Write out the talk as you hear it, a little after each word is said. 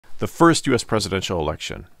The first U.S. presidential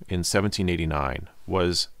election in 1789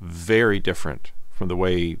 was very different from the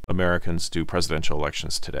way Americans do presidential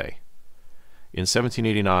elections today. In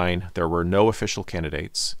 1789, there were no official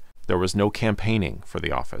candidates. There was no campaigning for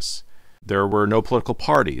the office. There were no political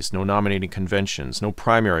parties, no nominating conventions, no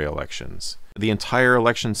primary elections. The entire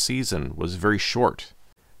election season was very short.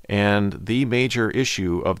 And the major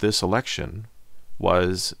issue of this election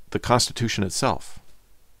was the Constitution itself,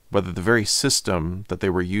 whether the very system that they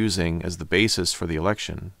were using as the basis for the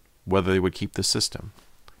election, whether they would keep the system.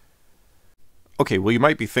 Okay, well, you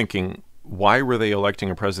might be thinking, why were they electing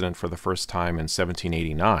a president for the first time in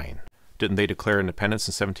 1789? Didn't they declare independence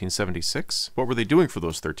in 1776? What were they doing for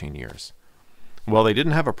those 13 years? Well, they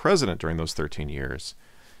didn't have a president during those 13 years.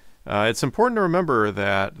 It's important to remember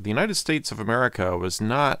that the United States of America was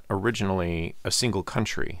not originally a single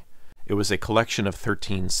country. It was a collection of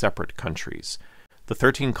 13 separate countries. The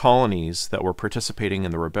 13 colonies that were participating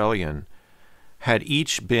in the rebellion had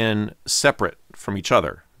each been separate from each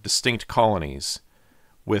other, distinct colonies,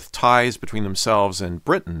 with ties between themselves and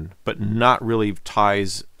Britain, but not really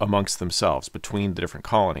ties amongst themselves between the different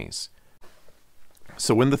colonies.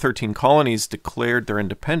 So when the 13 colonies declared their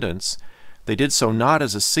independence, they did so not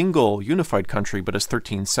as a single unified country, but as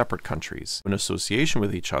 13 separate countries in association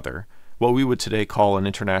with each other, what we would today call an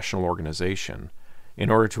international organization, in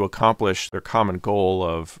order to accomplish their common goal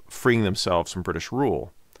of freeing themselves from British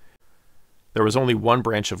rule. There was only one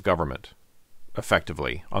branch of government,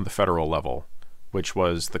 effectively, on the federal level, which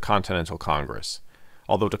was the Continental Congress.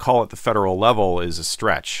 Although to call it the federal level is a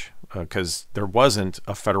stretch, because there wasn't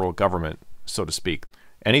a federal government, so to speak.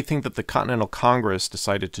 Anything that the Continental Congress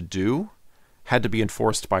decided to do had to be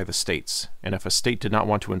enforced by the states, and if a state did not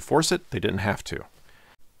want to enforce it, they didn't have to.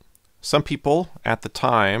 Some people at the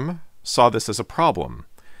time saw this as a problem,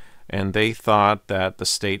 and they thought that the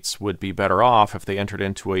states would be better off if they entered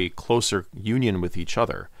into a closer union with each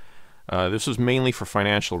other. This was mainly for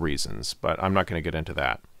financial reasons, but I'm not going to get into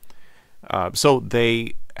that. So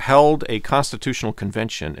they held a constitutional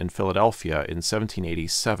convention in Philadelphia in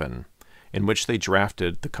 1787, in which they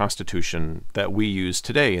drafted the Constitution that we use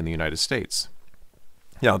today in the United States.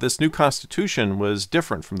 Now, this new Constitution was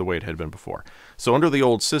different from the way it had been before. So under the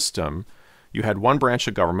old system, you had one branch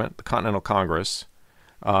of government, the Continental Congress.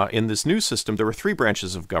 In this new system, there were three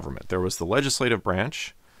branches of government. There was the legislative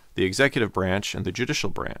branch, the executive branch, and the judicial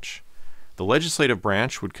branch. The legislative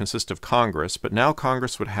branch would consist of Congress, but now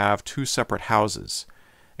Congress would have two separate houses,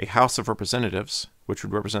 a House of Representatives, which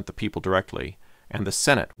would represent the people directly, and the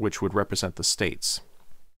Senate, which would represent the states.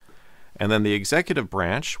 And then the executive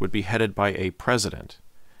branch would be headed by a president.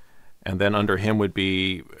 And then under him would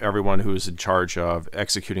be everyone who is in charge of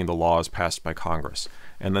executing the laws passed by Congress.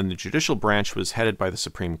 And then the judicial branch was headed by the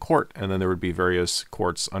Supreme Court, and then there would be various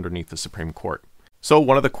courts underneath the Supreme Court. So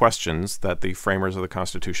one of the questions that the framers of the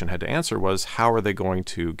Constitution had to answer was, how are they going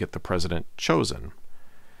to get the president chosen?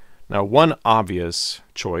 Now, one obvious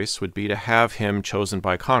choice would be to have him chosen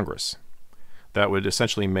by Congress. That would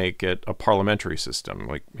essentially make it a parliamentary system.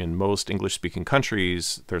 Like in most English-speaking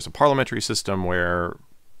countries, there's a parliamentary system where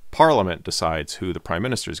Parliament decides who the Prime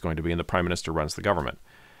Minister is going to be, and the Prime Minister runs the government.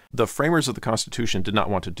 The framers of the Constitution did not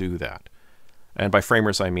want to do that. And by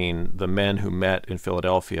framers, I mean the men who met in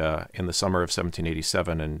Philadelphia in the summer of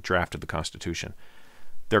 1787 and drafted the Constitution.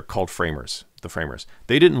 They're called framers, the framers.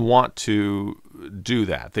 They didn't want to do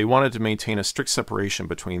that. They wanted to maintain a strict separation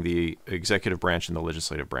between the executive branch and the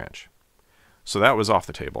legislative branch. So that was off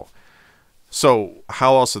the table. So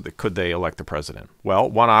how else could they elect the president?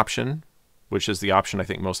 Well, one option, which is the option I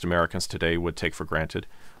think most Americans today would take for granted,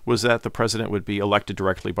 was that the president would be elected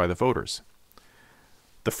directly by the voters.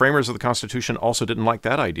 The framers of the Constitution also didn't like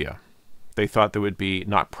that idea. They thought it would be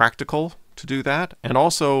not practical to do that, and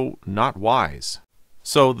also not wise.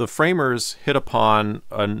 So the framers hit upon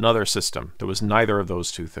another system that was neither of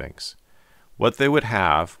those two things. What they would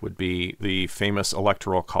have would be the famous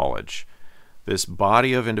Electoral College, this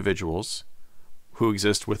body of individuals who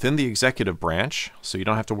exist within the executive branch, so you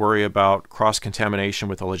don't have to worry about cross-contamination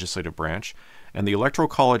with the legislative branch, and the Electoral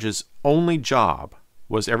College's only job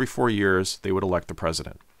was every 4 years they would elect the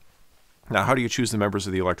president. Now, how do you choose the members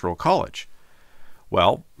of the Electoral College?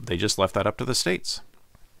 Well, they just left that up to the states.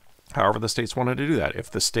 However the states wanted to do that.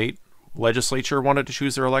 If the state legislature wanted to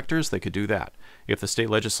choose their electors, they could do that. If the state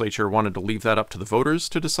legislature wanted to leave that up to the voters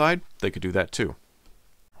to decide, they could do that too.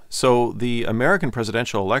 So the American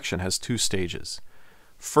presidential election has two stages.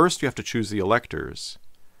 First, you have to choose the electors,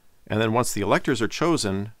 and then once the electors are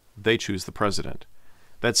chosen, they choose the president.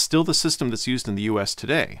 That's still the system that's used in the U.S.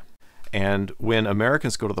 today. And when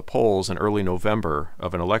Americans go to the polls in early November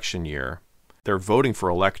of an election year, they're voting for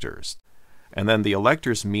electors. And then the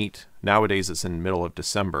electors meet, nowadays it's in the middle of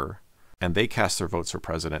December, and they cast their votes for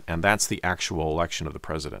president, and that's the actual election of the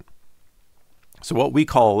president. So what we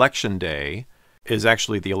call Election Day is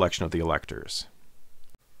actually the election of the electors.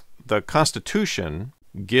 The Constitution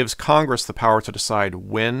gives Congress the power to decide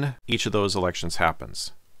when each of those elections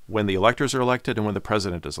happens, when the electors are elected and when the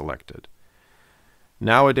president is elected.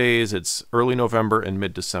 Nowadays, it's early November and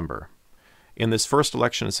mid-December. In this first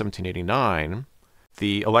election in 1789,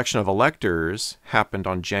 the election of electors happened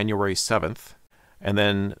on January 7th, and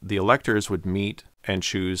then the electors would meet and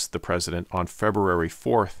choose the president on February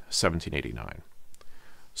 4th, 1789.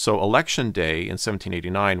 So Election Day in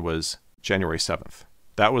 1789 was January 7th.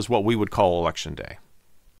 That was what we would call Election Day.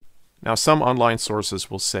 Now, some online sources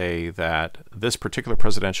will say that this particular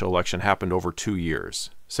presidential election happened over 2 years,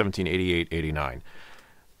 1788-89.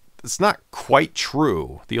 It's not quite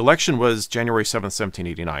true. The election was January 7th,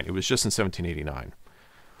 1789. It was just in 1789.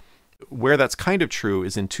 Where that's kind of true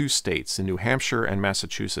is in 2 states, in New Hampshire and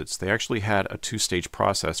Massachusetts. They actually had a 2-stage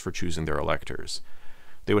process for choosing their electors.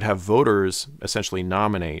 They would have voters essentially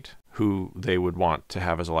nominate who they would want to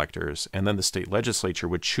have as electors, and then the state legislature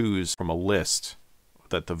would choose from a list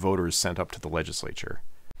that the voters sent up to the legislature.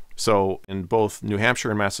 So in both New Hampshire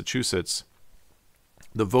and Massachusetts,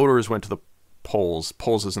 the voters went to the polls.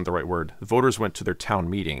 Polls isn't the right word. The voters went to their town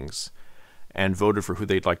meetings and voted for who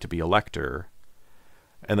they'd like to be elector.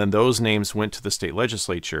 And then those names went to the state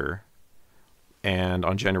legislature. And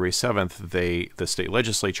on January 7th, the state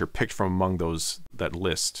legislature picked from among that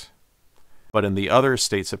list. But in the other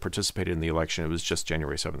states that participated in the election, it was just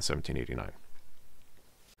January 7th, 1789.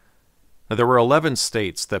 Now, there were 11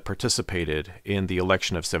 states that participated in the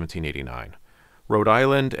election of 1789. Rhode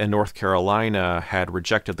Island and North Carolina had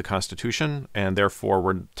rejected the Constitution and therefore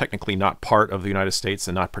were technically not part of the United States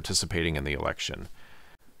and not participating in the election.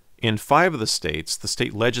 In 5 of the states, the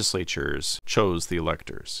state legislatures chose the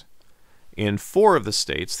electors. In 4 of the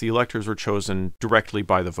states, the electors were chosen directly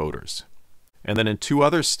by the voters. And then in 2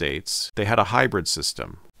 other states, they had a hybrid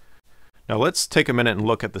system. Now let's take a minute and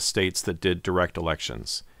look at the states that did direct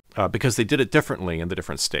elections, because they did it differently in the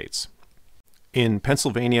different states. In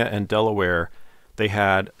Pennsylvania and Delaware, they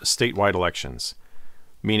had statewide elections,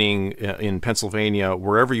 meaning in Pennsylvania,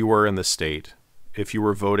 wherever you were in the state, if you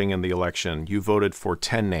were voting in the election, you voted for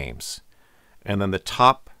 10 names. And then the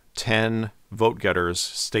top 10 vote-getters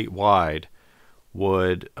statewide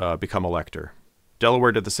would become elector.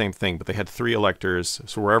 Delaware did the same thing, but they had 3 electors.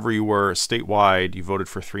 So wherever you were statewide, you voted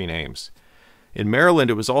for 3 names. In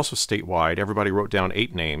Maryland, it was also statewide. Everybody wrote down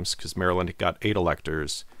 8 names because Maryland got 8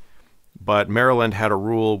 electors. But Maryland had a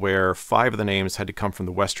rule where 5 of the names had to come from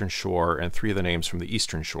the Western Shore and 3 of the names from the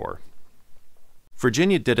Eastern Shore.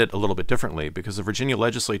 Virginia did it a little bit differently because the Virginia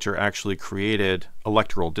legislature actually created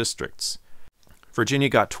electoral districts. Virginia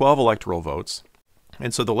got 12 electoral votes,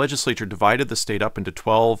 and so the legislature divided the state up into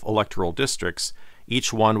 12 electoral districts.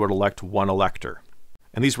 Each one would elect 1 elector.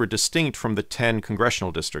 And these were distinct from the 10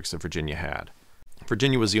 congressional districts that Virginia had.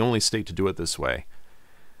 Virginia was the only state to do it this way.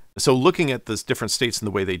 So looking at the different states and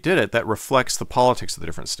the way they did it, that reflects the politics of the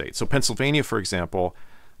different states. So Pennsylvania, for example,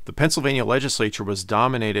 the Pennsylvania legislature was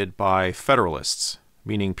dominated by Federalists,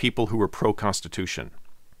 meaning people who were pro-Constitution.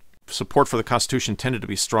 Support for the Constitution tended to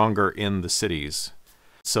be stronger in the cities.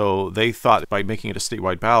 So they thought by making it a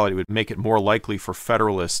statewide ballot, it would make it more likely for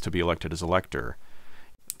Federalists to be elected as elector.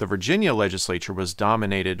 The Virginia legislature was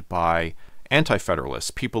dominated by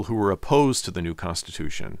anti-Federalists, people who were opposed to the new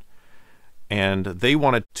Constitution. And they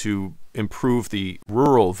wanted to improve the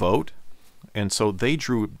rural vote, and so they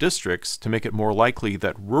drew districts to make it more likely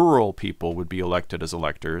that rural people would be elected as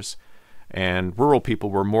electors, and rural people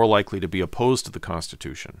were more likely to be opposed to the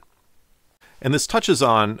Constitution. And this touches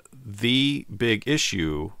on the big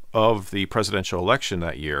issue of the presidential election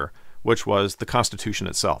that year, which was the Constitution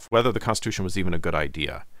itself, whether the Constitution was even a good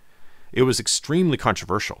idea. It was extremely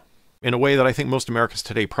controversial in a way that I think most Americans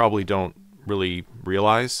today probably don't really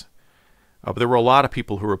realize. But there were a lot of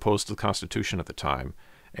people who were opposed to the Constitution at the time,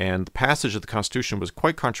 and the passage of the Constitution was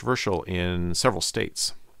quite controversial in several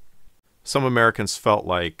states. Some Americans felt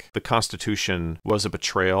like the Constitution was a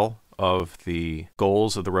betrayal of the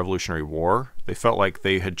goals of the Revolutionary War. They felt like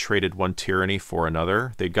they had traded one tyranny for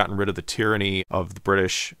another. They'd gotten rid of the tyranny of the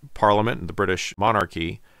British Parliament and the British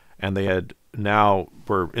monarchy, and they had now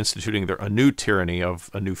were instituting a new tyranny of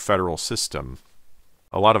a new federal system.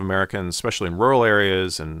 A lot of Americans, especially in rural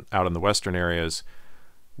areas and out in the western areas,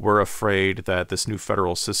 were afraid that this new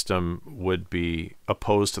federal system would be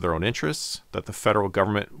opposed to their own interests, that the federal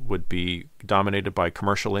government would be dominated by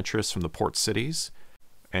commercial interests from the port cities,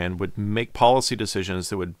 and would make policy decisions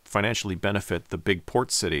that would financially benefit the big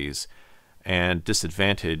port cities and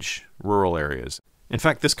disadvantage rural areas. In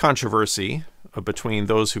fact, this controversy between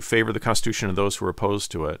those who favor the Constitution and those who are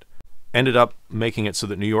opposed to it ended up making it so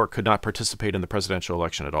that New York could not participate in the presidential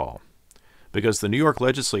election at all, because the New York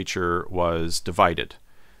legislature was divided.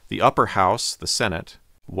 The upper house, the Senate,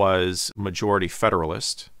 was majority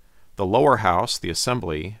Federalist. The lower house, the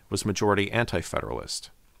Assembly, was majority anti-Federalist.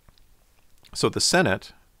 So the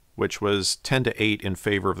Senate, which was 10-8 in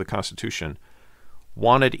favor of the Constitution,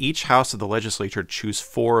 wanted each house of the legislature to choose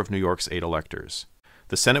 4 of New York's 8 electors.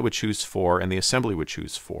 The Senate would choose 4, and the Assembly would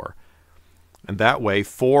choose 4. And that way,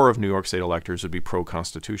 4 of New York's 8 electors would be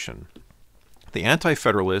pro-Constitution. The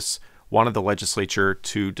Anti-Federalists wanted the legislature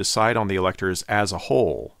to decide on the electors as a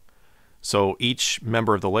whole. So each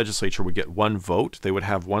member of the legislature would get 1 vote. They would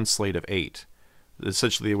have 1 slate of 8.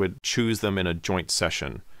 Essentially, they would choose them in a joint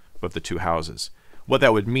session of the 2 houses. What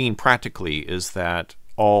that would mean practically is that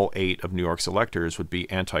all 8 of New York's electors would be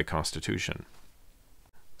anti-Constitution.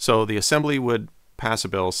 So the Assembly would pass a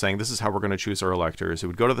bill saying this is how we're going to choose our electors. It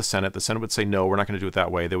would go to the Senate. The Senate would say, no, we're not going to do it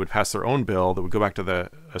that way. They would pass their own bill that would go back to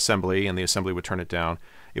the Assembly, and the Assembly would turn it down.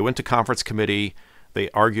 It went to conference committee.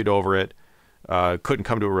 They argued over it, couldn't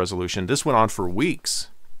come to a resolution. This went on for weeks.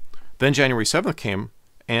 Then January 7th came,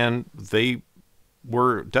 and they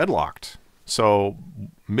were deadlocked. So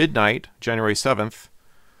midnight, January 7th,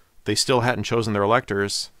 they still hadn't chosen their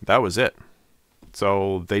electors. That was it.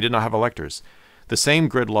 So they did not have electors. The same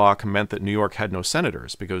gridlock meant that New York had no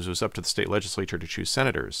senators because it was up to the state legislature to choose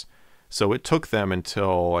senators. So it took them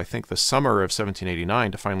until, I think, the summer of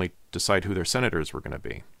 1789 to finally decide who their senators were going to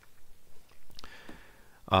be.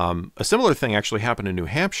 A similar thing actually happened in New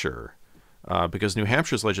Hampshire because New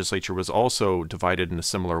Hampshire's legislature was also divided in a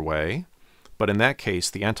similar way. But in that case,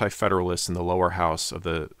 the Anti-Federalists in the lower house of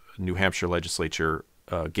the New Hampshire legislature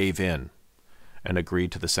gave in and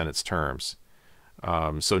agreed to the Senate's terms.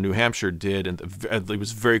 So New Hampshire did, and it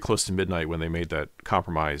was very close to midnight when they made that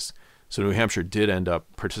compromise. So New Hampshire did end up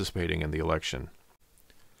participating in the election.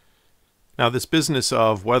 Now, this business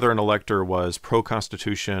of whether an elector was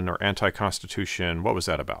pro-Constitution or anti-Constitution, what was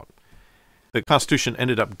that about? The Constitution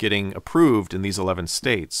ended up getting approved in these 11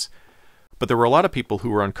 states, but there were a lot of people who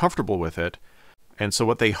were uncomfortable with it, and so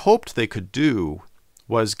what they hoped they could do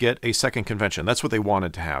was get a second convention. That's what they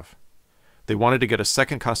wanted to have. They wanted to get a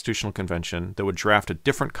second constitutional convention that would draft a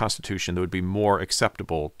different constitution that would be more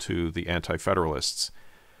acceptable to the Anti-Federalists.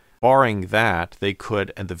 Barring that, they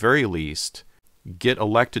could, at the very least, get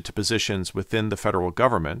elected to positions within the federal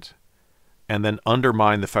government and then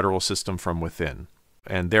undermine the federal system from within,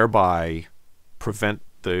 and thereby prevent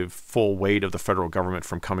the full weight of the federal government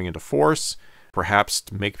from coming into force,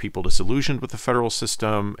 perhaps make people disillusioned with the federal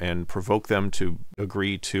system and provoke them to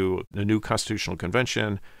agree to a new constitutional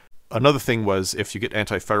convention. Another thing was, if you get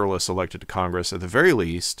anti-federalists elected to Congress, at the very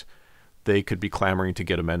least, they could be clamoring to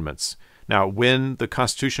get amendments. Now, when the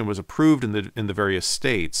Constitution was approved in the various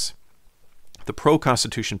states, the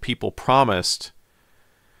pro-Constitution people promised,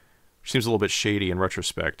 which seems a little bit shady in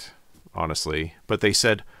retrospect, honestly, but they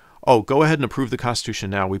said, oh, go ahead and approve the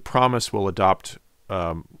Constitution now. We promise we'll adopt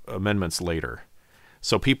amendments later.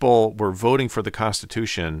 So people were voting for the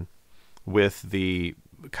Constitution with the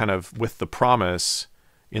promise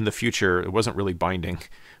in the future, it wasn't really binding,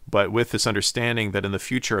 but with this understanding that in the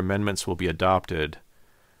future amendments will be adopted,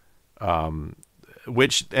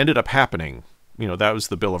 which ended up happening. You know, that was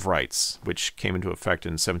the Bill of Rights, which came into effect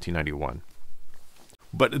in 1791.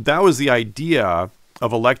 But that was the idea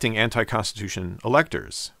of electing anti-Constitution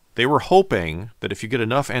electors. They were hoping that if you get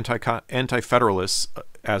enough anti-Federalists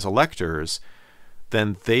as electors,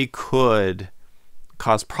 then they could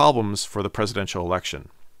cause problems for the presidential election.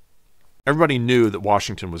 Everybody knew that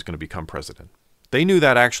Washington was going to become president. They knew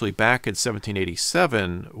that actually back in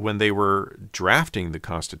 1787 when they were drafting the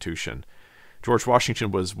Constitution. George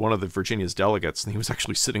Washington was one of the Virginia's delegates, and he was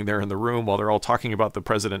actually sitting there in the room while they're all talking about the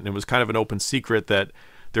president, and it was kind of an open secret that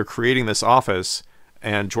they're creating this office,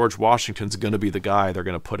 and George Washington's going to be the guy they're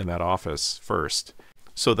going to put in that office first.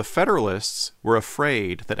 So the Federalists were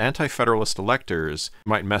afraid that anti-Federalist electors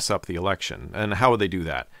might mess up the election. And how would they do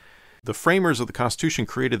that? The framers of the Constitution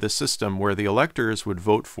created this system where the electors would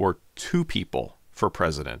vote for 2 people for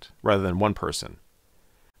president rather than 1 person.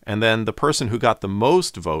 And then the person who got the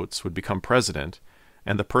most votes would become president,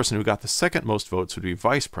 and the person who got the second most votes would be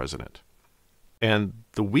vice president. And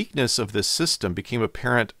the weakness of this system became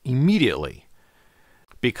apparent immediately,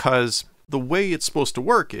 because the way it's supposed to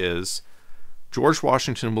work is George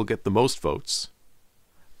Washington will get the most votes,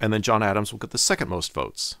 and then John Adams will get the second most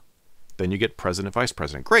votes. Then you get president, vice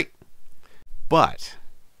president. Great. But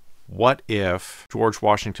what if George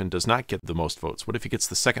Washington does not get the most votes? What if he gets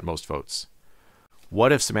the second most votes?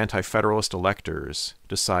 What if some anti-federalist electors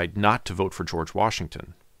decide not to vote for George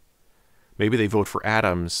Washington? Maybe they vote for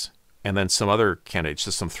Adams and then some other candidate,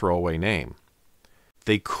 just some throwaway name.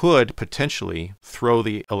 They could potentially throw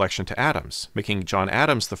the election to Adams, making John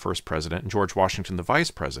Adams the first president and George Washington the vice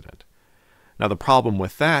president. Now, the problem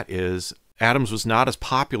with that is Adams was not as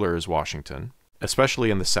popular as Washington,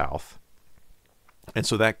 especially in the South. And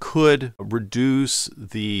so that could reduce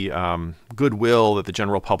the goodwill that the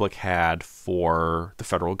general public had for the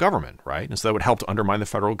federal government, right? And so that would help to undermine the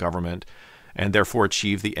federal government and therefore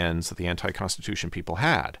achieve the ends that the anti-Constitution people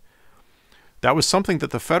had. That was something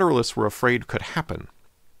that the Federalists were afraid could happen.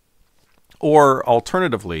 Or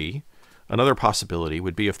alternatively, another possibility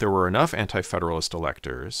would be if there were enough anti-Federalist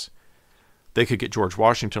electors, they could get George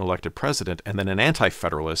Washington elected president and then an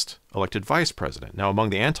anti-Federalist elected vice president. Now,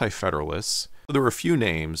 among the anti-Federalists, there were a few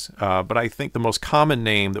names, but I think the most common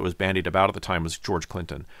name that was bandied about at the time was George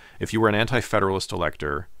Clinton. If you were an anti-Federalist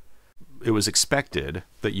elector, it was expected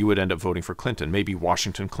that you would end up voting for Clinton, maybe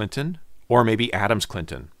Washington Clinton or maybe Adams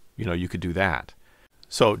Clinton. You know, you could do that.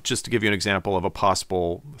 So just to give you an example of a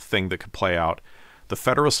possible thing that could play out, the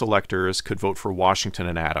Federalist electors could vote for Washington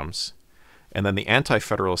and Adams, and then the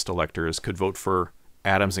anti-Federalist electors could vote for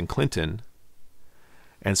Adams and Clinton.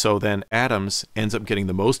 And so then Adams ends up getting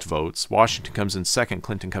the most votes. Washington comes in second,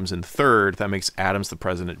 Clinton comes in third. That makes Adams the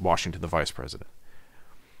president, Washington the vice president.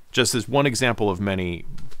 Just as one example of many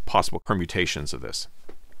possible permutations of this.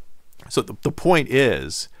 So the point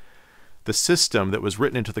is, the system that was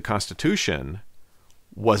written into the Constitution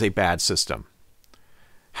was a bad system.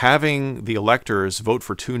 Having the electors vote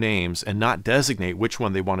for two names and not designate which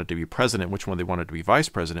one they wanted to be president, which one they wanted to be vice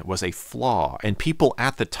president, was a flaw. And people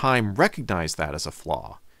at the time recognized that as a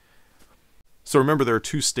flaw. So remember, there are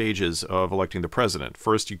two stages of electing the president.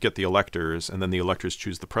 First, you get the electors, and then the electors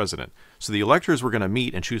choose the president. So the electors were going to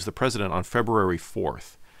meet and choose the president on February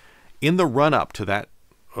 4th. In the run-up to that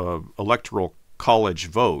Electoral College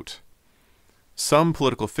vote, some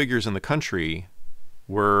political figures in the country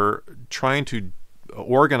were trying to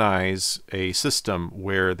organize a system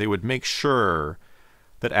where they would make sure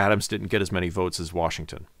that Adams didn't get as many votes as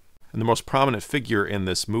Washington. And the most prominent figure in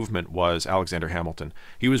this movement was Alexander Hamilton.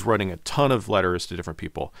 He was writing a ton of letters to different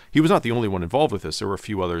people. He was not the only one involved with this. There were a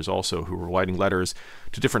few others also who were writing letters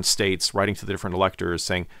to different states, writing to the different electors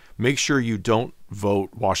saying, make sure you don't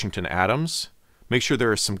vote Washington Adams. Make sure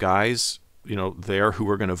there are some guys, there who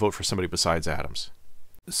are going to vote for somebody besides Adams.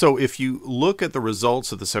 So if you look at the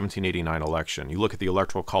results of the 1789 election, you look at the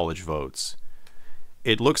Electoral College votes,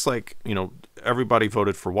 it looks like, everybody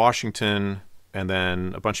voted for Washington, and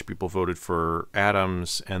then a bunch of people voted for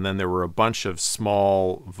Adams, and then there were a bunch of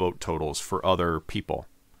small vote totals for other people.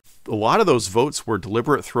 A lot of those votes were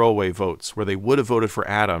deliberate throwaway votes, where they would have voted for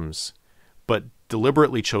Adams, but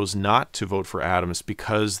deliberately chose not to vote for Adams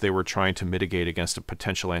because they were trying to mitigate against a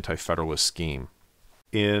potential anti-federalist scheme.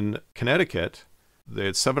 In Connecticut, they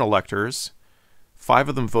had 7 electors. 5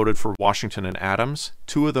 of them voted for Washington and Adams.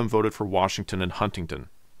 2 of them voted for Washington and Huntington.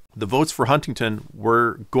 The votes for Huntington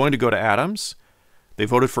were going to go to Adams. They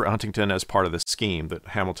voted for Huntington as part of the scheme that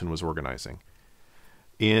Hamilton was organizing.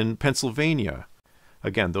 In Pennsylvania,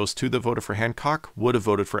 again, those 2 that voted for Hancock would have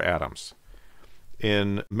voted for Adams.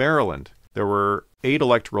 In Maryland, there were 8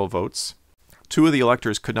 electoral votes. 2 of the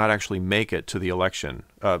electors could not actually make it to the election.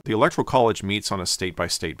 The Electoral College meets on a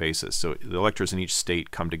state-by-state basis, so the electors in each state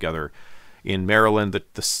come together. In Maryland,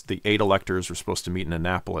 the 8 electors were supposed to meet in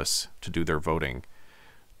Annapolis to do their voting.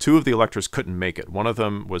 2 of the electors couldn't make it. One of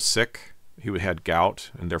them was sick. He had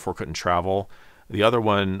gout and therefore couldn't travel. The other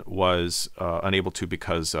one was unable to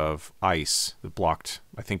because of ice that blocked.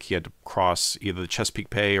 I think he had to cross either the Chesapeake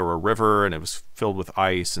Bay or a river, and it was filled with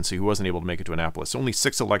ice, and so he wasn't able to make it to Annapolis. Only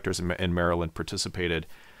 6 electors in Maryland participated.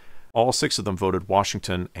 All 6 of them voted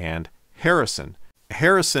Washington and Harrison.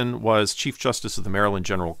 Harrison was Chief Justice of the Maryland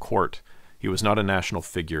General Court. He was not a national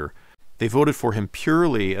figure. They voted for him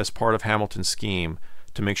purely as part of Hamilton's scheme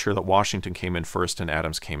to make sure that Washington came in first and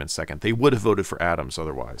Adams came in second. They would have voted for Adams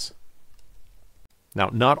otherwise. Now,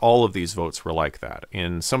 not all of these votes were like that.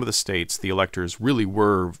 In some of the states, the electors really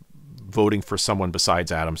were voting for someone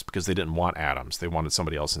besides Adams because they didn't want Adams. They wanted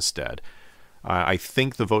somebody else instead. I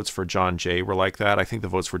think the votes for John Jay were like that. I think the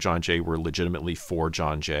votes for John Jay were legitimately for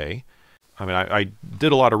John Jay. I mean, I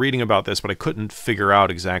did a lot of reading about this, but I couldn't figure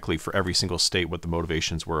out exactly for every single state what the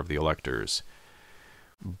motivations were of the electors.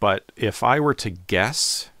 But if I were to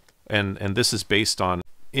guess, and this is based on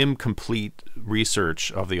incomplete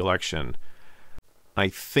research of the election, I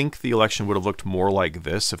think the election would have looked more like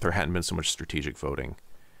this if there hadn't been so much strategic voting.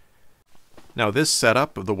 Now, this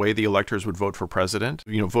setup of the way the electors would vote for president,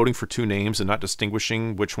 voting for two names and not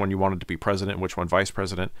distinguishing which one you wanted to be president and which one vice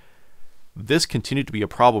president, this continued to be a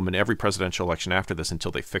problem in every presidential election after this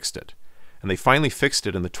until they fixed it. And they finally fixed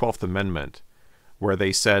it in the 12th Amendment, where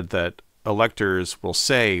they said that electors will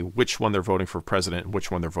say which one they're voting for president and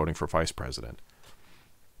which one they're voting for vice president.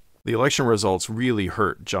 The election results really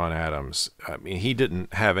hurt John Adams. I mean, he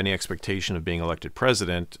didn't have any expectation of being elected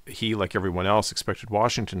president. He, like everyone else, expected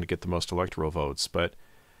Washington to get the most electoral votes, but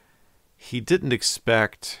he didn't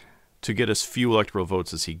expect to get as few electoral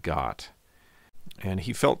votes as he got. And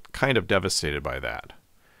he felt kind of devastated by that.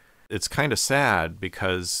 It's kind of sad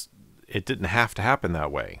because it didn't have to happen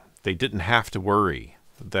that way. They didn't have to worry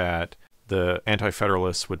that the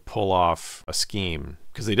Anti-Federalists would pull off a scheme,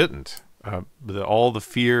 because they didn't. All the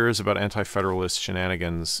fears about Anti-Federalist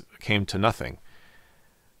shenanigans came to nothing.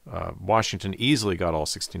 Washington easily got all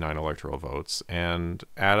 69 electoral votes, and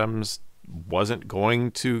Adams wasn't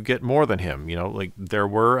going to get more than him. There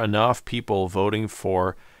were enough people voting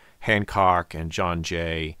for Hancock and John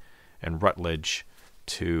Jay and Rutledge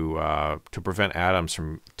to prevent Adams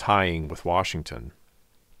from tying with Washington.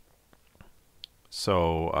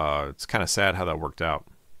 So it's kind of sad how that worked out.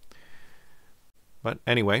 But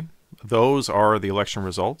anyway, those are the election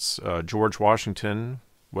results. George Washington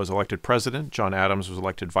was elected president. John Adams was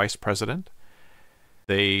elected vice president.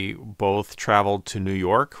 They both traveled to New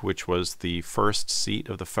York, which was the first seat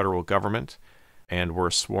of the federal government, and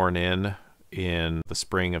were sworn in the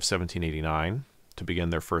spring of 1789 to begin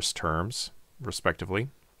their first terms, respectively.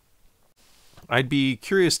 I'd be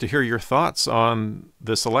curious to hear your thoughts on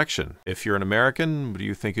this election. If you're an American, do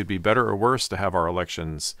you think it'd be better or worse to have our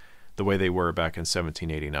elections the way they were back in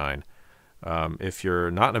 1789? If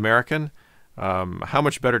you're not an American, how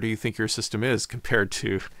much better do you think your system is compared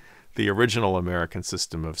to the original American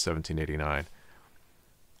system of 1789?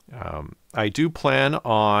 I do plan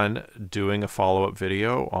on doing a follow-up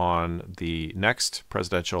video on the next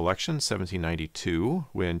presidential election, 1792,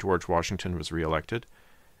 when George Washington was reelected.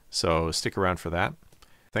 So stick around for that.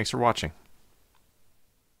 Thanks for watching.